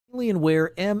Alienware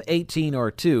M18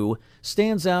 R2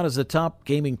 stands out as the top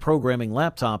gaming programming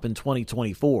laptop in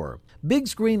 2024. Big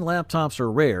screen laptops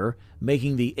are rare,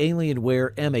 making the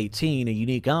Alienware M18 a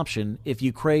unique option if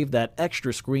you crave that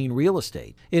extra screen real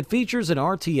estate. It features an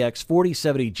RTX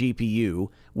 4070 GPU,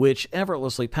 which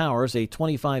effortlessly powers a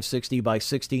 2560 by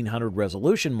 1600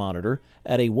 resolution monitor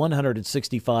at a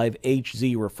 165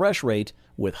 Hz refresh rate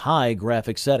with high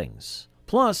graphic settings.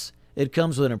 Plus, it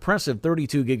comes with an impressive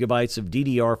 32 GB of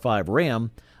DDR5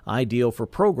 RAM, ideal for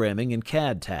programming and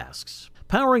CAD tasks.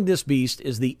 Powering this beast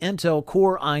is the Intel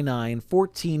Core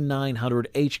i9-14900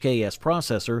 HKS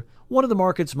processor, one of the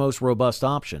market's most robust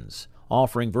options,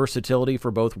 offering versatility for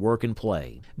both work and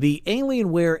play. The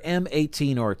Alienware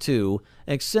M18 R2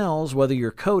 excels whether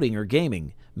you're coding or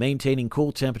gaming, maintaining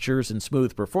cool temperatures and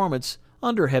smooth performance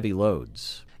under heavy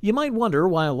loads. You might wonder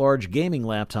why a large gaming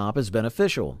laptop is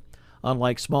beneficial.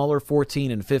 Unlike smaller 14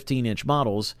 and 15-inch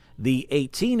models, the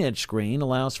 18-inch screen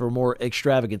allows for more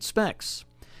extravagant specs.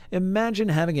 Imagine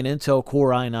having an Intel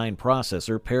Core i9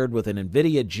 processor paired with an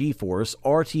NVIDIA GeForce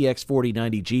RTX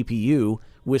 4090 GPU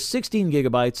with 16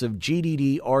 GB of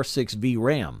GDDR6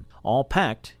 VRAM, all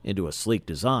packed into a sleek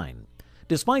design.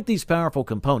 Despite these powerful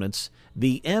components,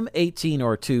 the M18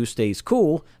 R2 stays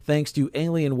cool thanks to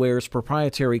Alienware's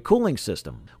proprietary cooling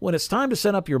system. When it's time to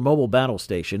set up your mobile battle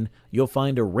station, you'll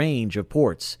find a range of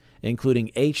ports,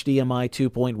 including HDMI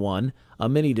 2.1, a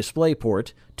mini display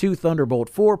port, 2 Thunderbolt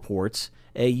 4 ports,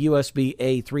 a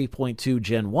USB-A 3.2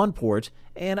 Gen 1 port,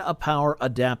 and a power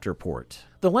adapter port.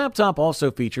 The laptop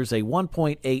also features a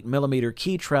 1.8mm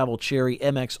Key Travel Cherry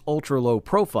MX Ultra Low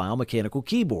Profile mechanical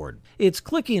keyboard. It's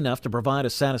clicky enough to provide a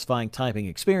satisfying typing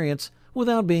experience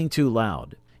without being too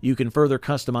loud. You can further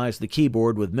customize the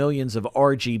keyboard with millions of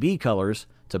RGB colors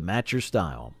to match your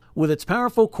style. With its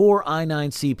powerful Core i9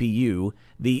 CPU,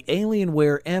 the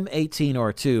Alienware M18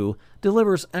 R2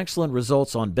 delivers excellent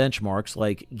results on benchmarks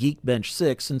like Geekbench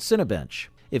 6 and Cinebench.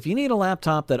 If you need a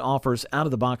laptop that offers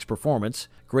out-of-the-box performance,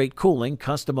 great cooling,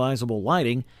 customizable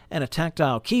lighting, and a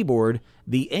tactile keyboard,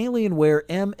 the Alienware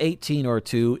M18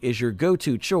 R2 is your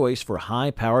go-to choice for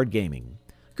high-powered gaming.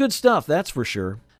 Good stuff, that's for sure.